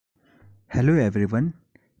Hello everyone.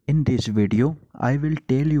 In this video, I will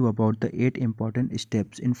tell you about the 8 important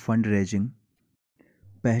steps in fundraising.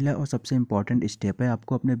 पहला और सबसे important step है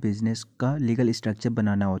आपको अपने बिजनेस का लीगल स्ट्रक्चर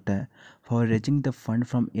बनाना होता है. For raising the fund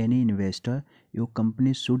from any investor, your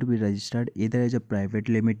company should be registered either as a private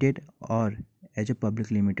limited और as a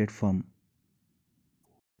public limited firm.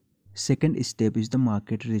 Second step is the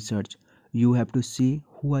market research. You have to see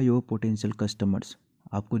who are your potential customers.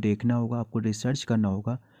 आपको देखना होगा, आपको research करना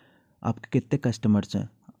होगा आपके कितने customers हैं,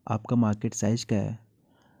 आपका मार्केट साइज़ क्या है,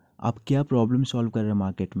 आप क्या प्रॉब्लम सॉल्व कर रहे हैं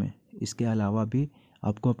मार्केट में. इसके अलावा भी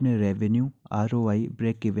आपको अपने रेवेन्यू, ROI,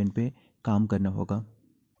 ब्रेक इवन पे काम करना होगा.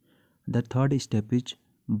 The third step is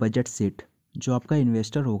budget set. जो आपका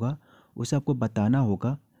इन्वेस्टर होगा उसे आपको बताना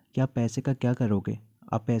होगा कि आप पैसे का क्या करोगे,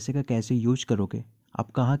 आप पैसे का कैसे यूज करोगे,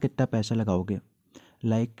 आप कहाँ कितना पैसा लगाओगे.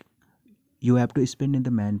 Like you have to spend in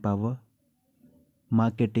the man power,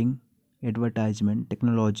 marketing, advertisement,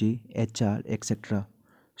 technology, HR, etc.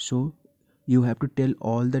 So you have to tell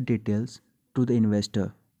all the details to the investor.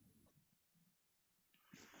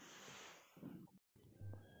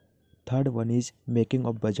 Third one is making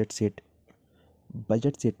of budget set.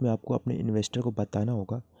 Budget set में आपको अपने investor को बताना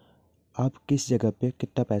होगा आप किस जगह पे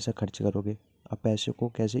कितना पैसा खर्च करोगे, आप पैसे को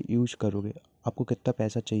कैसे यूज करोगे, आपको कितना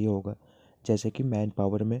पैसा चाहिए होगा, जैसे कि मैन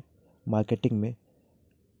पावर में, मार्केटिंग में,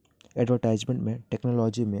 एडवर्टाइजमेंट में,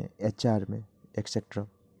 टेक्नोलॉजी में, HR में, etcetera.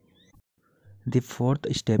 The fourth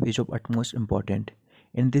step is of utmost important.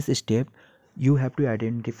 In this step, you have to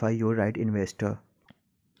identify your right investor.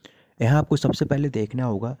 यहाँ आपको सबसे पहले देखना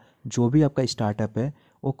होगा जो भी आपका स्टार्टअप है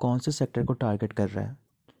वो कौन से सेक्टर को टारगेट कर रहा है.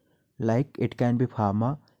 Like it can be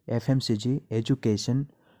pharma, FMCG, education,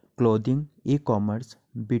 clothing, e-commerce,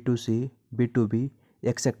 B2C, B2B,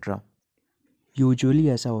 etcetera. Usually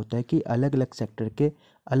ऐसा होता है कि अलग अलग सेक्टर के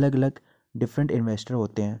अलग अलग डिफरेंट इन्वेस्टर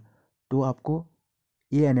होते हैं. तो आपको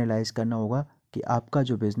ये एनालाइज करना होगा कि आपका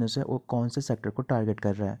जो बिज़नेस है वो कौन से सेक्टर को टारगेट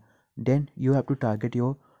कर रहा है. Then you have to target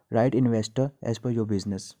your right investor as per your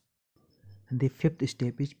business. The fifth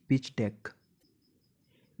step is pitch deck.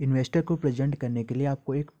 Investor को प्रेजेंट करने के लिए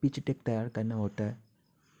आपको एक पिच डेक तैयार करना होता है.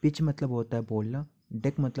 पिच मतलब होता है बोलना,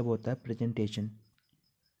 डेक मतलब होता है presentation.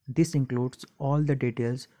 This includes all the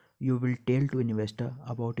details you will tell to investor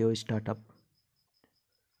about your startup.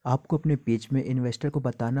 आपको अपने पिच में इन्वेस्टर को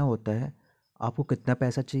बताना होता है आपको कितना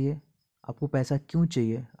पैसा चाहिए, आपको पैसा क्यों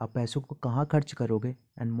चाहिए, आप पैसों को कहाँ खर्च करोगे,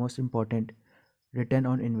 and most important return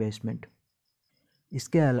on investment.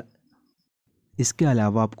 इसके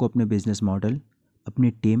अलावा आपको अपने बिजनेस मॉडल,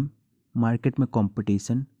 अपनी टीम, मार्केट में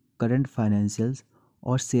कंपटीशन, करंट फाइनेंशियल्स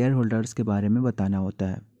और शेयर होल्डर्स के बारे में बताना होता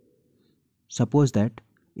है. Suppose that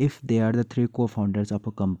if they are the 3 co-founders of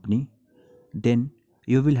a company, then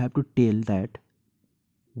you will have to tell that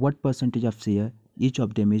what percentage of share each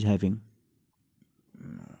of them is having.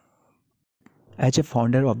 As a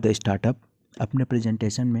founder of the startup, अपने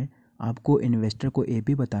presentation में आपको investor को ये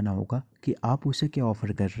भी बताना होगा कि आप उसे क्या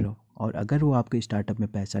ऑफ़र कर रहे हो, और अगर वो आपके स्टार्टअप में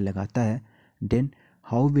पैसा लगाता है then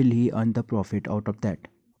how will he earn the profit out of that.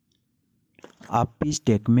 आप पिच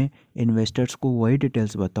डेक में इन्वेस्टर्स को वही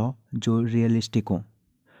डिटेल्स बताओ जो रियलिस्टिक हो.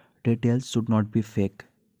 Details should not be fake.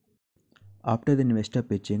 After the investor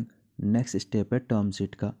pitching, next step है टर्म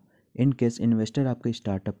शीट का. इन केस इन्वेस्टर आपके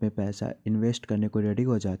स्टार्टअप में पैसा इन्वेस्ट करने को रेडी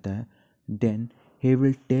हो जाता है, then he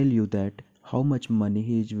will tell you that how much money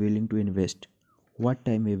he is willing to invest, what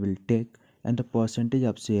time he will take, and the percentage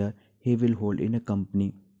of share he will hold in a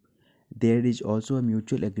company. There is also a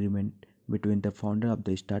mutual agreement between the founder of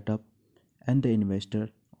the startup and the investor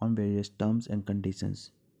on various terms and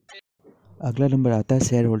conditions. अगला number आता है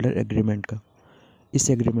share holder agreement का. इस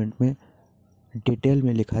agreement में detail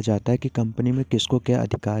में लिखा जाता है कि कंपनी में किसको क्या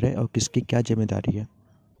अधिकार है और किसकी क्या जिम्मेदारी है.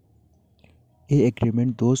 ये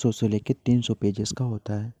एग्रीमेंट 200 से लेकर 300 पेजेस का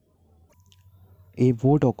होता है. ये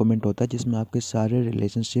वो डॉक्यूमेंट होता है जिसमें आपके सारे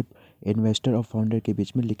रिलेशनशिप इन्वेस्टर और फाउंडर के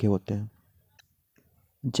बीच में लिखे होते हैं,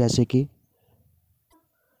 जैसे कि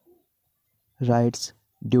rights,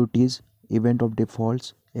 duties, event of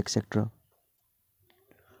defaults, etcetera.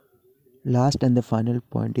 Last and the final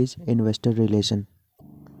point is investor relation.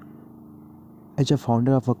 As a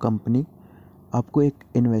founder of a company, आपको एक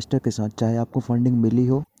इन्वेस्टर के साथ, चाहे आपको फंडिंग मिली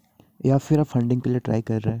हो या फिर आप फंडिंग के लिए ट्राई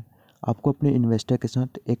कर रहे हैं, आपको अपने इन्वेस्टर के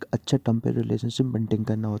साथ एक अच्छा टर्म पे रिलेशनशिप मेंटेन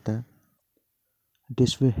करना होता है.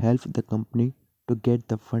 This will help the company to get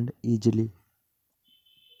the fund easily.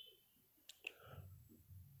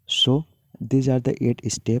 So these are the 8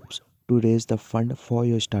 steps to raise the fund for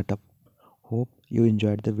your startup. Hope you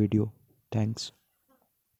enjoyed the video. Thanks.